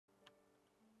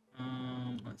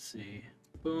Let's see.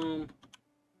 Boom.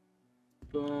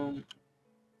 Boom.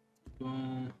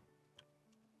 Boom.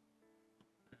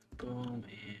 Boom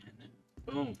and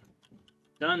boom.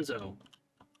 Dunzo.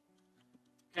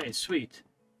 Okay, sweet.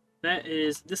 That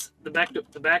is this. The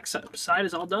back side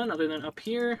is all done. Other than up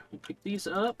here, we'll pick these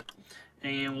up,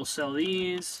 and we'll sell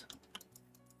these.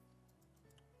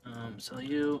 Sell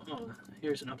you. Oh,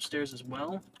 here's an upstairs as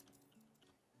well.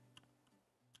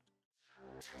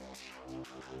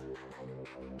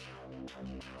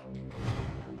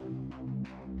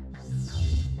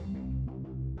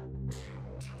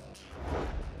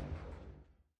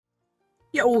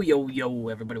 Yo,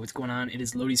 everybody, what's going on? It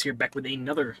is Lodious here, back with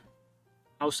another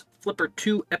House Flipper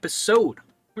 2 episode.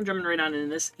 We're jumping right on into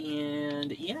this,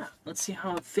 and yeah, let's see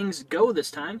how things go this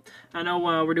time. I know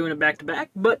we're doing it back-to-back,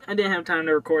 but I didn't have time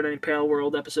to record any Pale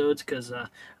World episodes, because I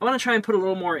want to try and put a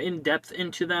little more in-depth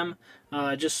into them,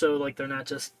 just so like they're not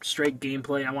just straight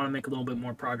gameplay. I want to make a little bit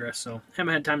more progress, so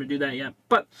haven't had time to do that yet.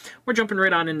 But we're jumping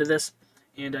right on into this,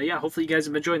 and yeah, hopefully you guys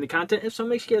have been enjoying the content. If so,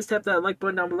 make sure you guys tap that like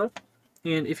button down below.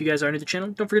 And if you guys are new to the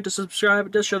channel, don't forget to subscribe.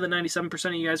 It does show that 97%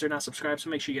 of you guys are not subscribed, so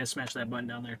make sure you guys smash that button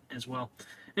down there as well.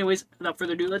 Anyways, without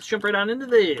further ado, let's jump right on into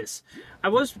this.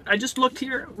 I just looked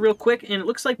here real quick, and it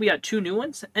looks like we got two new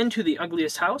ones. Into the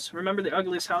Ugliest House. Remember the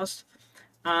Ugliest House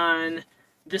on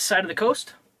this side of the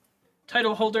coast?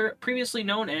 Title holder, previously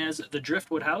known as the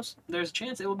Driftwood House. There's a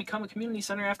chance it will become a community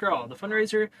center after all. The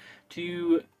fundraising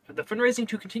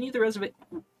to continue the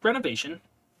renovation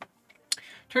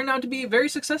turned out to be very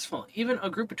successful. Even a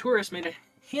group of tourists made a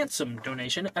handsome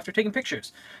donation after taking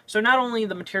pictures. So not only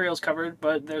the materials covered,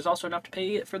 but there's also enough to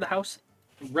pay for the house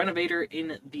renovator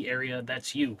in the area.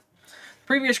 That's you. The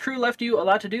previous crew left you a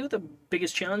lot to do. The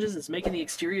biggest challenge is making the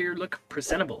exterior look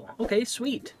presentable. Okay,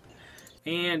 sweet.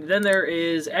 And then there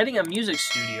is adding a music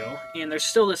studio, and there's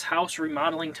still this house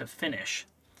remodeling to finish,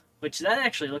 which that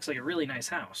actually looks like a really nice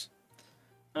house.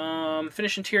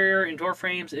 Finish interior and door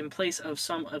frames in place of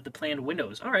some of the planned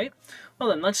windows. Alright, well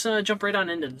then, let's jump right on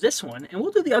into this one, and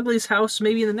we'll do the Ugliest House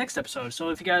maybe in the next episode. So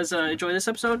if you guys enjoy this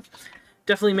episode,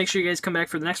 definitely make sure you guys come back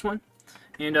for the next one,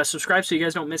 and subscribe so you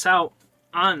guys don't miss out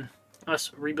on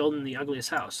us rebuilding the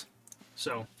Ugliest House.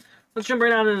 So, let's jump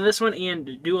right on into this one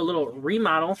and do a little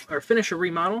remodel, or finish a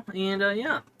remodel, and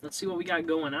yeah, let's see what we got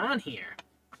going on here.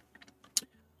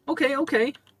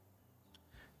 Okay.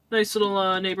 Nice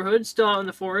little neighborhood, still out in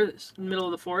the forest, middle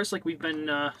of the forest, like we've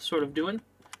been sort of doing.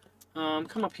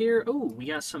 Come up here. Oh, we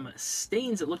got some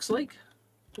stains, it looks like.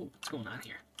 Oh, what's going on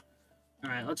here?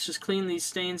 Alright, let's just clean these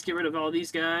stains, get rid of all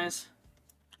these guys.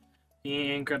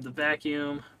 And grab the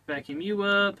vacuum, vacuum you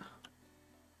up.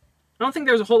 I don't think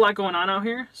there's a whole lot going on out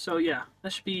here, so yeah,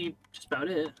 that should be just about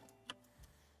it.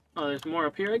 Oh, there's more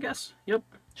up here, I guess. Yep,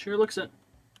 sure looks it.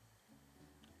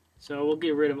 So we'll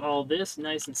get rid of all this,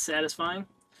 nice and satisfying.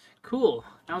 Cool.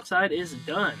 Outside is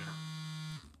done.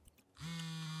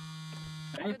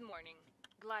 Okay. Good morning.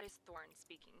 Gladys Thorne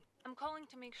speaking. I'm calling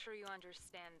to make sure you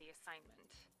understand the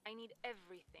assignment. I need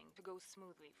everything to go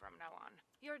smoothly from now on.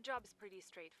 Your job's pretty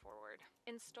straightforward.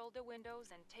 Install the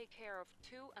windows and take care of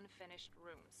two unfinished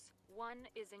rooms. One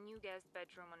is a new guest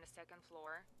bedroom on the second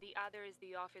floor. The other is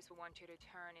the office we want you to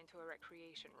turn into a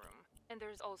recreation room. And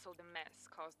there's also the mess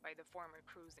caused by the former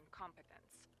crew's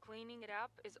incompetence. Cleaning it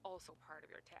up is also part of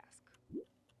your task.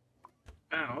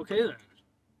 Oh, okay then.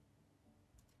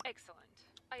 Excellent.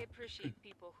 I appreciate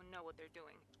people who know what they're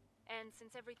doing. And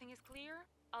since everything is clear,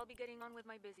 I'll be getting on with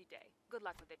my busy day. Good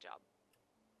luck with the job.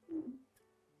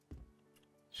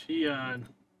 She,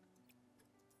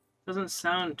 doesn't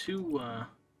sound too,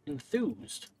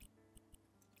 enthused,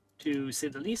 to say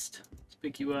the least. Let's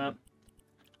pick you up.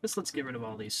 Let's get rid of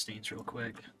all these stains real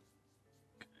quick.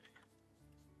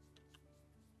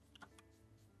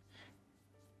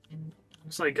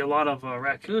 Looks like a lot of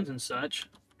raccoons and such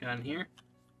got in here.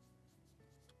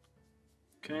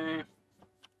 Okay.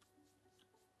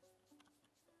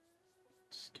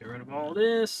 Let's get rid of all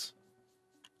this.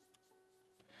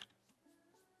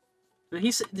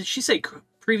 Did she say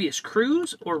previous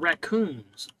crews or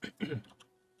raccoons? Okay.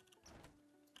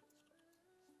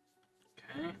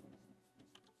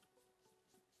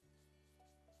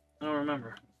 I don't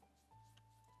remember.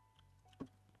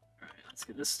 Alright, let's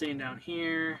get this stain down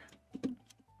here.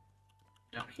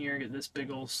 Down here, get this big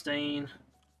old stain.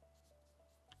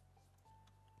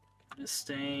 Get this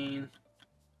stain.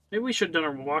 Maybe we should have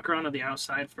done a walk around to the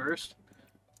outside first.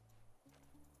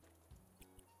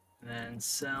 And then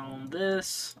sell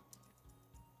this.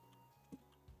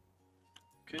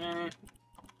 Okay.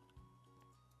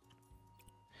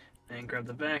 Then grab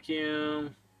the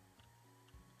vacuum.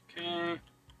 Okay.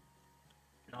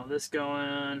 Get all this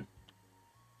going.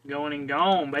 Going and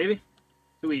gone, baby.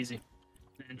 Too easy.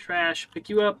 And trash, pick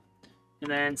you up, and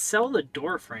then sell the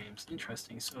door frames.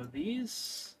 Interesting. So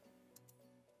these...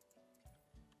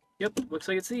 Yep, looks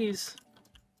like it's these.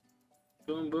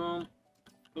 Boom, boom,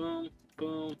 boom,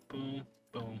 boom, boom,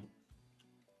 boom.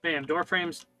 Bam, door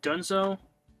frames, donezo.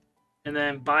 And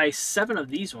then buy 7 of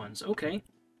these ones. Okay.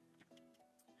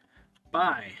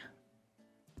 Buy.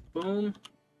 Boom,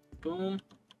 boom.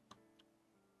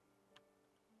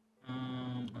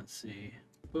 Let's see.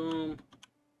 Boom,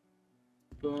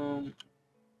 boom,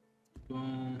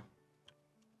 boom,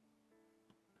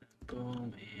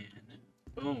 boom, and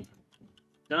boom.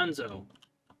 Donezo.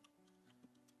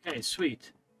 Okay,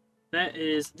 sweet. That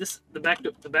is this. The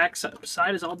back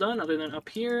side is all done. Other than up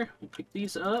here, we'll pick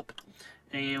these up,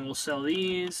 and we'll sell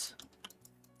these.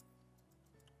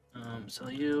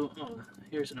 Sell you. Oh,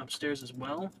 here's an upstairs as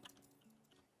well.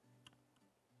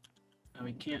 Now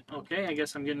we can't. Okay, I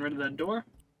guess I'm getting rid of that door.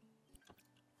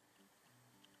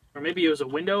 Or maybe it was a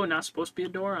window, not supposed to be a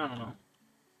door. I don't know.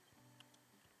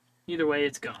 Either way,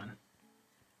 it's gone.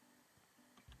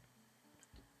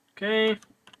 Okay.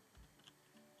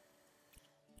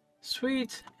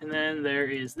 Sweet. And then there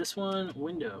is this one,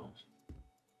 window.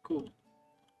 Cool.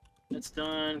 That's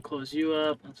done. Close you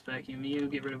up. Let's vacuum you.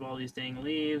 Get rid of all these dang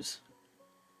leaves.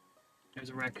 There's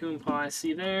a raccoon paw I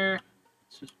see there.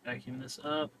 Let's just vacuum this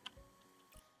up.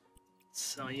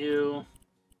 Sell you.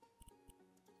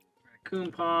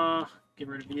 Raccoon paw. Get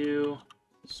rid of you.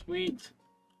 Sweet.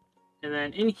 And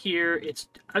then in here,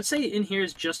 I'd say in here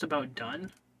is just about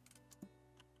done.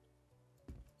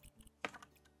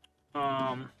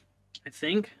 I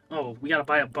think. Oh, we gotta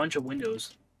buy a bunch of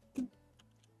windows.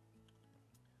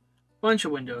 Bunch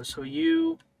of windows. So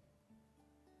you.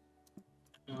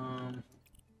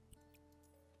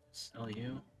 Sell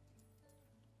you.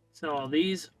 Sell all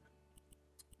these.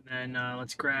 And then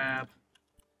let's grab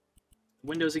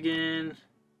windows again.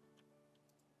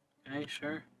 Okay,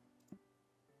 sure.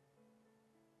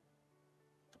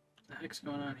 What the heck's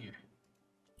going on here?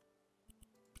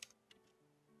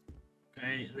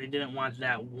 Okay, they didn't want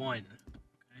that one.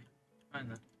 Okay, fine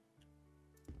then.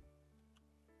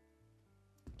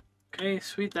 Okay,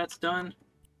 sweet, that's done.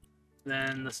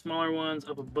 Then the smaller ones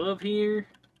up above here.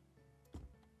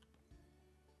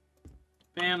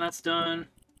 Bam, that's done.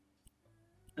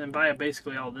 Then buy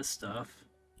basically all this stuff.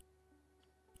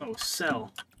 Oh,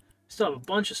 sell. Still have a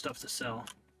bunch of stuff to sell.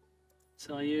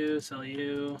 Sell you, sell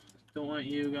you. Don't want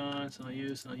you gone. Sell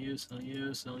you, sell you, sell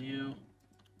you, sell you.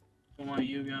 Don't want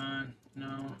you gone.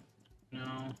 No,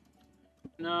 no,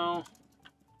 no.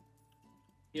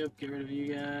 Yep, get rid of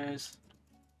you guys.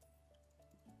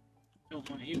 Don't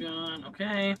want you gone.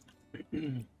 Okay.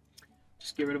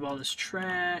 Just get rid of all this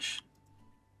trash.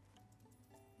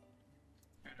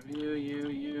 Get rid of you,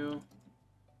 you.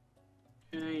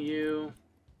 Okay, you.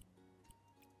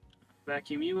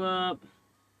 Vacuum you up.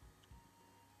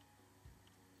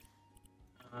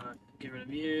 Get rid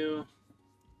of you.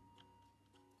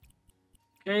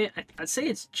 Okay, I'd say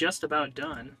it's just about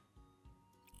done.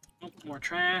 Oh, more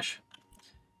trash.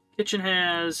 Kitchen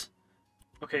has...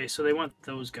 Okay, so they want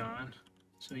those gone.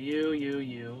 So you, and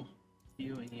you.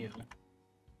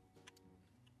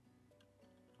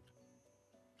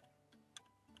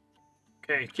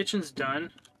 Okay, kitchen's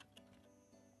done.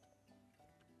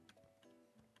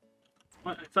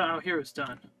 What? I thought out here was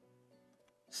done.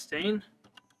 Stain?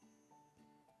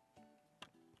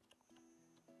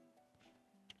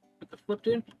 What the flip,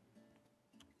 dude?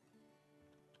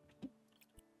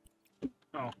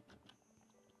 Oh.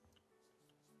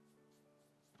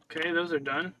 Okay, those are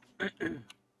done.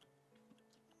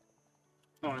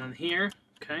 Oh, and then here.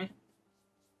 Okay.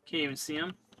 Can't even see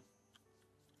them.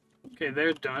 Okay,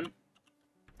 they're done.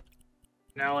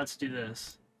 Now let's do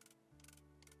this.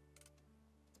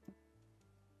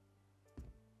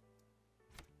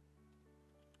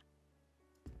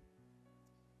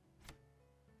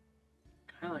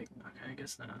 Okay, I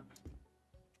guess not.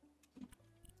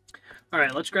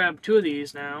 Alright, let's grab 2 of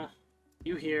these now.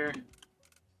 You here.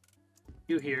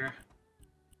 You here.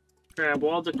 Grab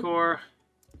wall decor.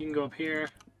 You can go up here.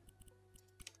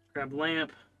 Grab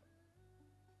lamp.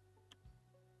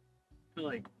 I feel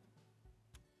like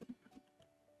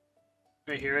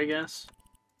right here, I guess.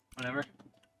 Whatever.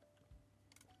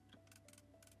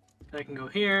 I can go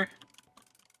here.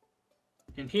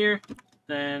 In here.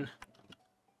 Then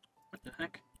what the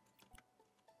heck?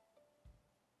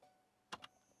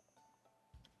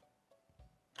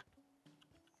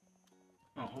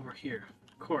 Oh, over here.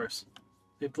 Of course.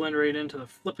 They blend right into the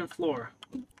flipping floor.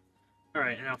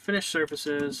 Alright, now finish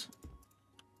surfaces.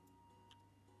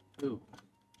 Ooh.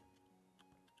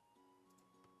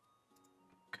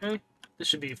 Okay, This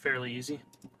should be fairly easy.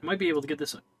 I might be able to get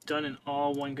this done in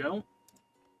all one go.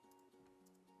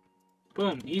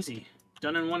 Boom, easy.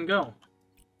 Done in one go.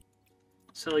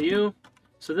 Sell you.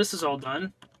 So this is all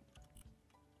done.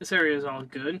 This area is all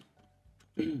good.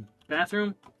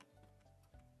 Bathroom.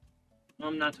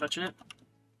 I'm not touching it.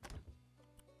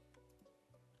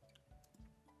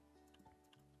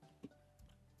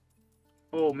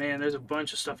 Oh man, there's a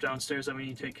bunch of stuff downstairs that we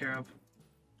need to take care of.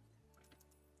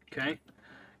 Okay.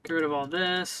 Get rid of all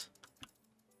this.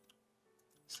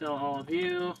 Sell all of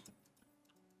you.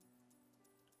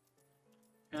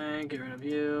 Okay, get rid of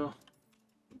you.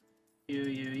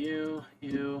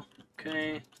 You.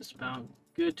 Okay, just about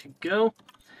good to go.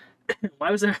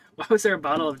 Why was there a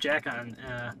bottle of Jack on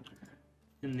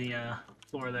in the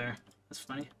floor there? That's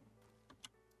funny.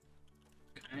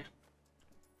 Okay.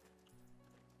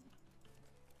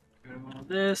 Get rid of all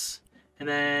this, and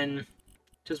then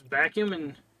just vacuum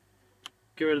and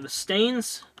get rid of the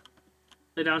stains.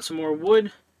 Lay down some more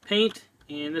wood, paint,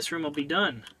 and this room will be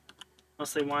done.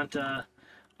 Unless they want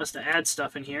us to add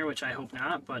stuff in here, which I hope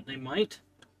not, but they might.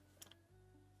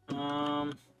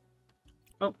 Oh,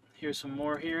 here's some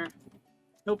more here.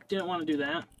 Nope, didn't want to do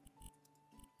that.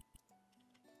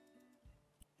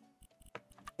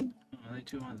 Oh, they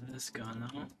do want this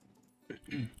gun, though.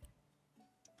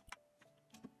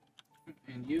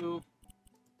 And you.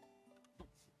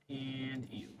 And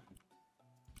you.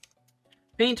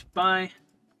 Paint by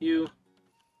you.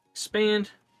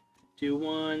 Expand. Do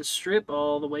one strip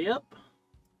all the way up.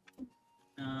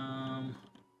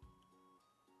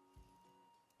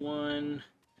 One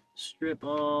strip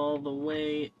all the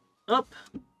way up.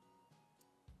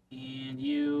 And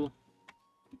you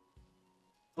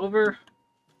over.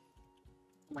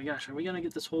 Oh my gosh, are we gonna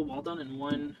get this whole wall done in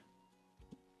one?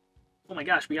 Oh my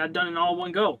gosh, we got it done in all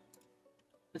one go.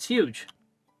 That's huge.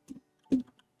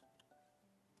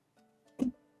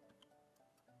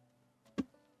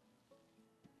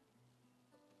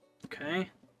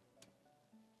 Okay.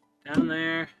 Down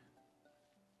there.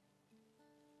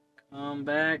 Come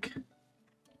back.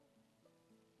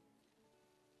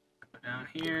 Go down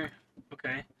here.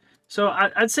 Okay. So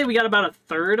I'd say we got about a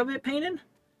third of it painted.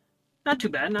 Not too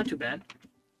bad, not too bad.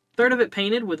 Third of it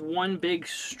painted with one big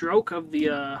stroke of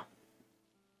the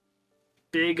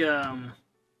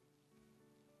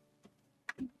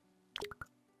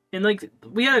and like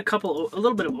we had a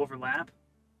little bit of overlap.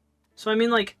 So I mean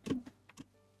like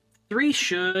 3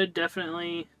 should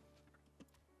definitely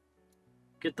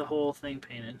get the whole thing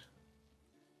painted.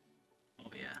 Oh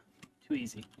yeah, too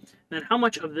easy. And then how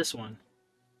much of this one?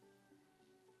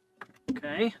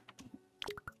 Okay.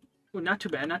 Ooh, not too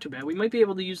bad, not too bad. We might be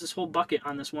able to use this whole bucket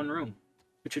on this one room,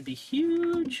 which would be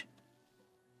huge.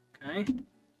 Okay.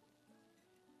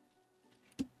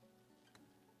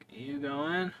 You go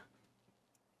in.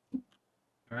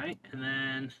 Alright, and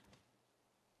then...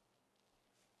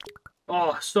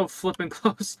 Oh, so flipping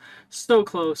close. So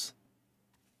close.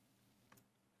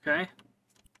 Okay.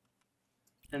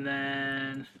 And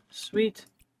then... Sweet.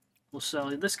 We'll sell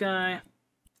this guy.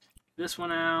 This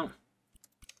one out.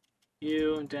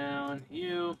 You, down,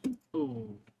 you.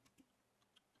 Ooh.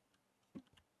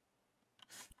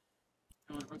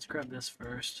 Let's grab this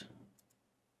first.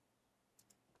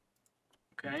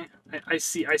 Okay. I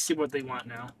see what they want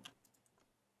now.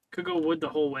 Could go wood the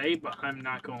whole way, but I'm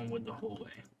not going wood the whole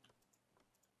way.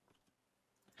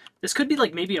 This could be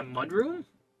like maybe a mud room.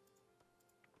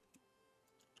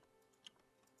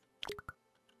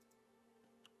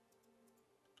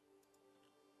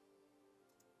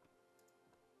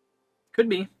 Could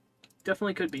be.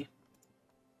 Definitely could be.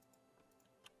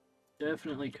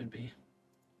 Definitely could be.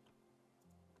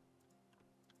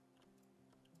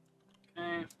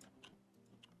 Okay.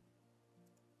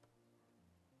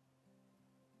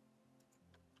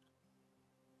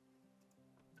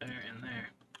 There and there.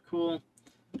 Cool.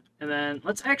 And then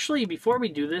let's actually, before we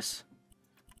do this,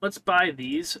 let's buy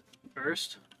these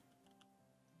first.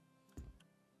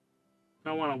 I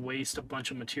don't want to waste a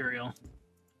bunch of material.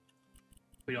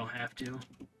 We don't have to.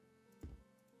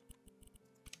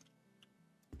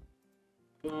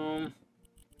 Boom.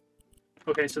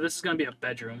 Okay, so this is going to be a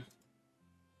bedroom.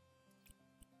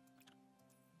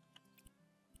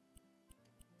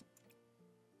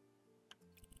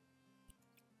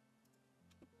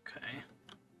 Okay.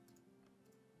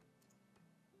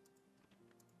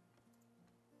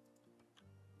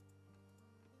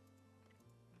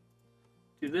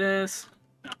 Do this.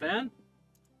 Not bad.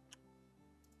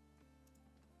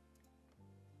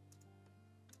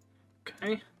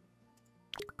 Okay.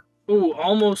 Ooh,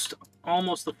 almost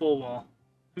the full wall.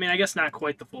 I mean, I guess not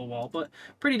quite the full wall, but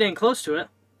pretty dang close to it.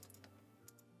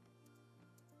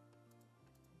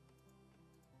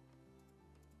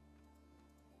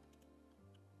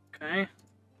 Okay.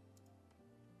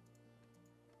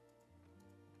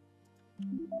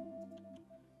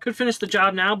 Could finish the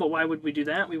job now, but why would we do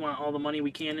that? We want all the money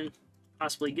we can and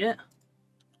possibly get.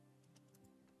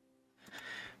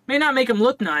 May not make them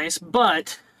look nice,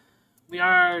 but we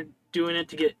are doing it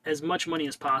to get as much money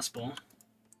as possible.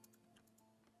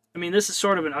 I mean, this is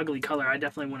sort of an ugly color. I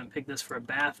definitely wouldn't pick this for a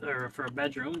bath or for a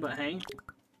bedroom, but hey.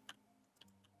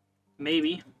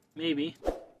 Maybe. Maybe.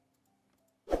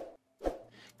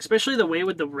 Especially the way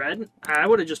with the red. I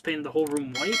would have just painted the whole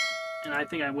room white, and I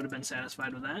think I would have been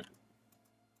satisfied with that.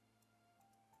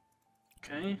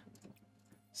 Okay.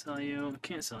 Sell you.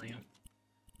 Can't sell you.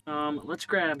 Let's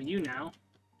grab you now.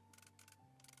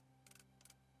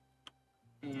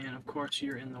 And, of course,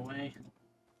 you're in the way.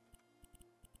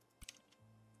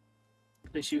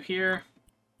 Place you here.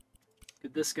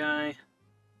 Get this guy.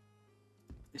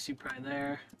 Place you probably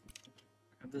there.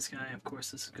 Grab this guy. Of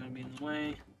course, this is going to be in the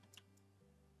way.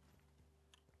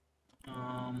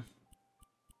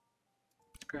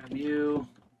 Grab you.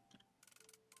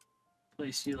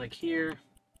 Place you, like, here.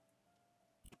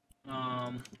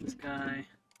 This guy.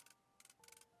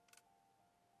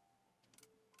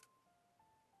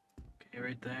 Okay,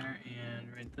 right there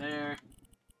and right there.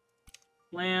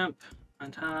 Lamp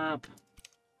on top.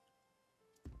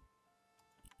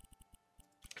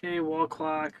 Okay, wall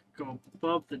clock. Go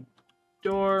above the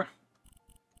door.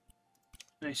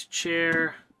 Nice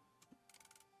chair.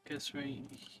 Guess right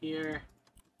here.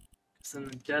 Because then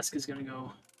the desk is going to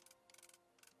go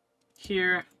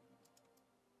here.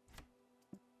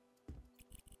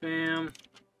 Bam.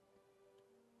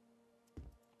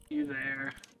 You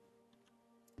there.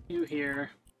 You here.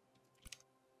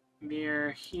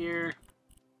 Mirror here.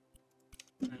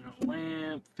 And then a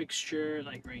lamp fixture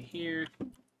like right here.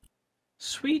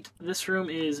 Sweet. This room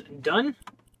is done.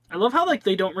 I love how like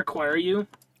they don't require you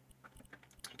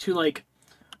to like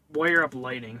wire up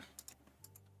lighting.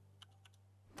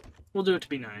 We'll do it to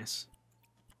be nice.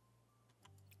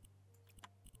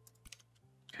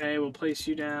 Okay, we'll place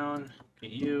you down.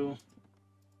 Get you.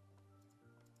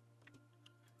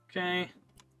 Okay.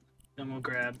 Then we'll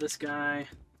grab this guy.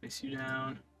 Place you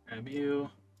down. Grab you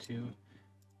to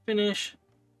finish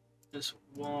this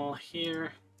wall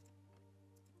here.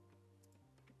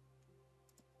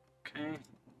 Okay.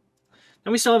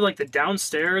 Then we still have like the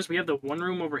downstairs. We have the one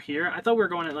room over here. I thought we were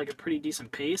going at like a pretty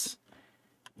decent pace.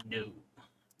 No.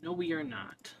 No, we are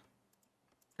not.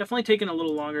 Definitely taking a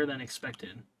little longer than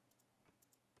expected.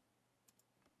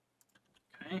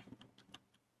 Okay.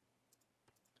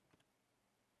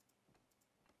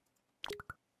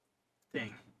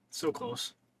 Dang. So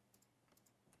close.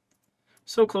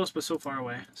 So close, but so far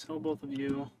away. Sell both of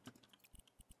you.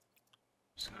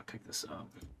 Just gonna pick this up.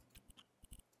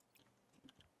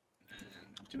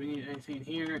 Do we need anything in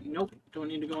here? Nope. Don't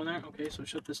need to go in there. Okay, so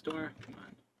shut this door. Come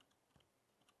on.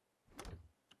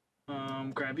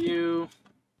 Grab you.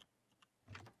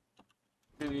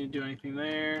 Don't need to do anything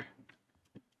there.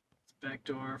 Back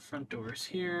door, front door is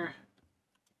here.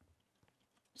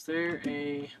 Is there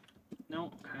a... No?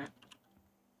 Okay.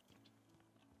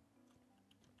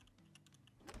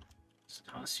 Let's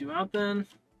toss you out then.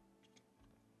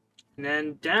 And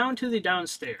then down to the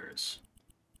downstairs.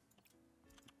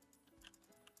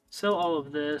 Sell all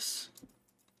of this.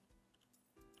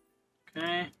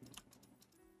 Okay.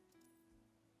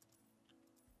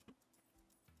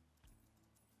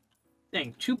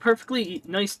 Dang, two perfectly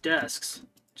nice desks.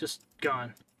 Just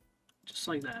gone. Just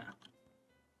like that.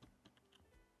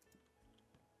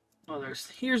 Oh,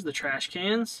 here's the trash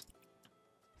cans.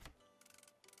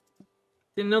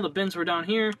 Didn't know the bins were down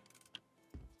here.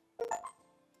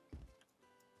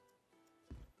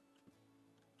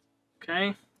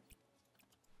 Okay.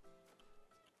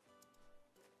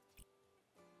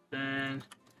 Then,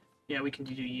 yeah, we can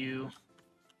do you.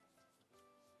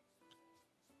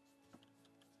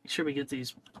 Make sure we get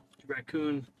these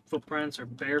raccoon footprints or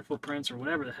bear footprints or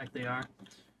whatever the heck they are.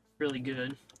 Really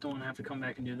good. Don't want to have to come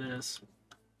back and do this.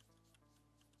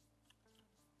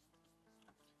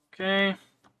 Okay. I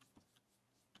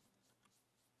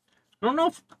don't know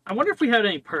if... I wonder if we had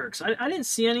any perks. I didn't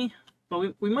see any,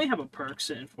 but we might have a perk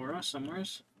sitting for us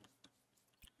somewheres.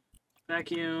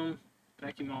 Vacuum.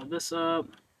 Vacuum all this up.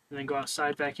 And then go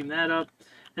outside, vacuum that up.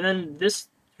 And then this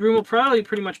room will probably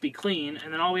pretty much be clean.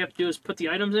 And then all we have to do is put the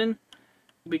items in.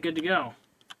 We'll be good to go.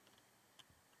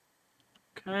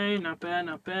 Okay, not bad,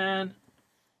 not bad.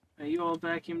 You all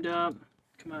vacuumed up.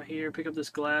 Come out here, pick up this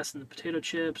glass and the potato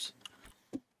chips.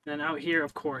 Then out here,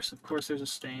 of course there's a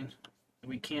stain that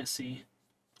we can't see.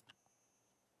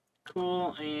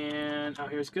 Cool, and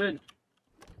out here's good.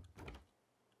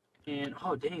 And,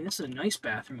 oh dang, this is a nice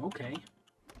bathroom, okay.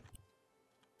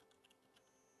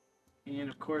 And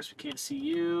of course, we can't see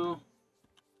you.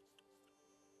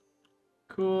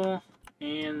 Cool.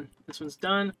 And this one's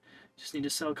done. Just need to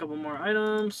sell a couple more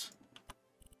items.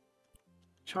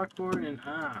 Chalkboard and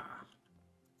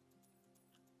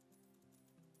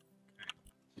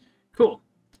Cool.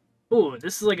 Ooh,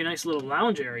 this is like a nice little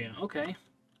lounge area. Okay.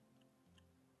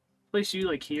 Place you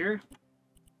like here.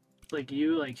 Like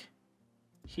you like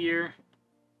here.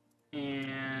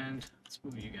 And let's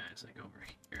move you guys like over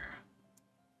here.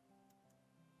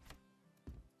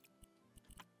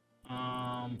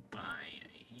 Buy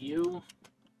you.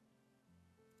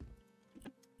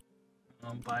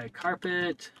 Buy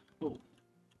carpet. Oh,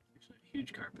 actually a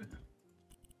huge carpet.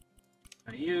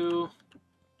 Buy you.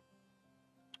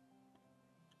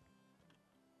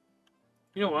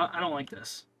 You know what? I don't like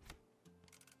this.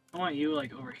 I want you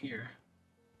like over here.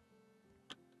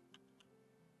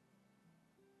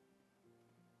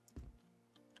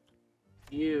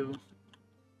 You.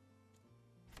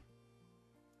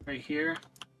 Right here.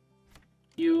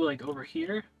 You like over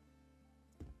here.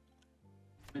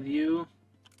 With you.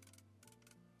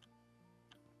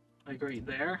 Like right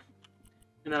there.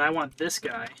 And then I want this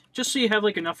guy. Just so you have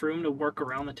like enough room to work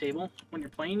around the table when you're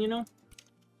playing, you know?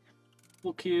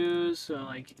 Full cues, so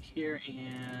like here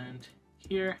and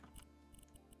here.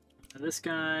 And this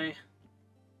guy.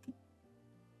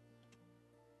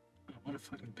 Oh, what a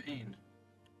fucking pain.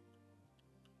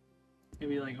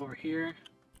 Maybe like over here.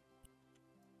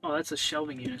 Oh, that's a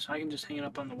shelving unit, so I can just hang it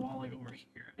up on the wall like over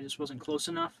here. I just wasn't close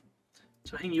enough.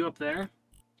 So hang you up there.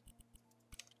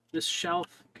 This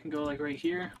shelf can go like right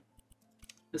here.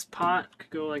 This pot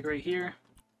could go like right here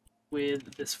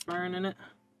with this fern in it.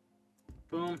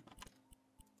 Boom.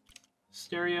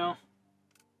 Stereo.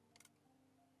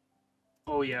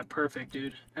 Oh yeah, perfect,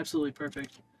 dude. Absolutely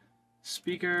perfect.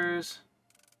 Speakers.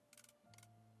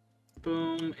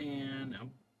 Boom and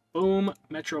boom.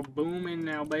 Metro booming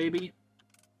now, baby.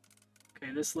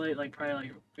 Okay, this light like probably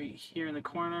like right here in the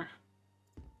corner.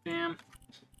 Bam.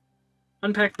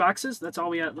 Unpacked boxes. That's all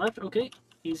we got left. Okay.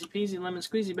 Easy peasy lemon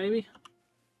squeezy, baby.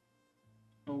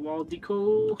 A wall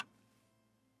deco.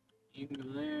 You can go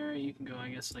there. You can go, I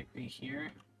guess, like right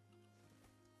here.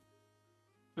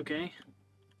 Okay.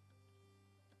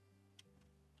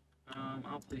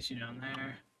 I'll place you down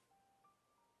there.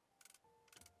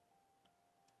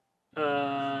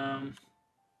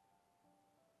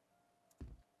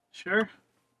 Sure.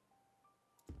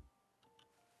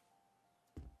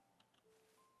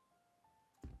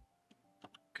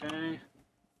 Okay.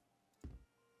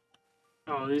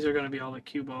 Oh, these are gonna be all the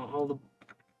cue ball, all the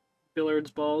billiards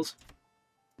balls.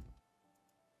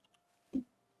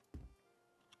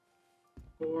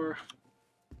 4,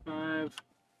 5,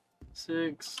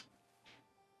 6,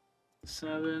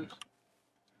 7,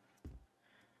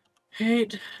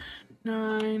 8,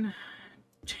 9,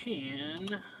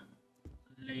 10,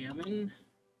 11,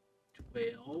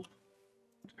 12,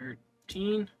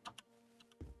 13,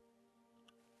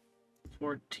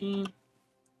 14,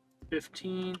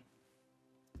 15,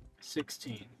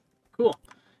 16. Cool.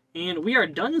 And we are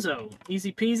donezo.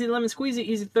 Easy peasy, lemon squeezy,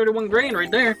 easy 31 grand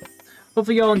right there.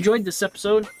 Hopefully y'all enjoyed this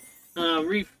episode.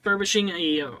 Refurbishing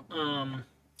a,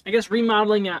 I guess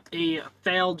remodeling a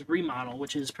failed remodel,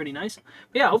 which is pretty nice.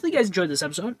 But yeah, hopefully you guys enjoyed this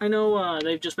episode. I know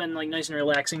they've just been like nice and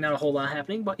relaxing, not a whole lot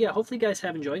happening. But yeah, hopefully you guys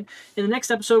have enjoyed. In the next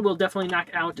episode, we'll definitely knock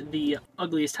out the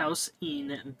ugliest house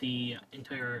in the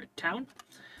entire town.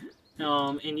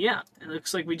 And yeah, it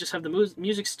looks like we just have the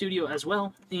music studio as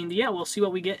well. And yeah, we'll see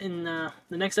what we get in the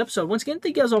next episode. Once again,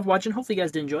 thank you guys all for watching. Hopefully you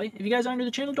guys did enjoy. If you guys are new to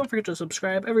the channel, don't forget to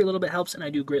subscribe. Every little bit helps, and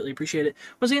I do greatly appreciate it.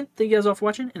 Once again, thank you guys all for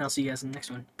watching, and I'll see you guys in the next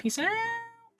one. Peace out!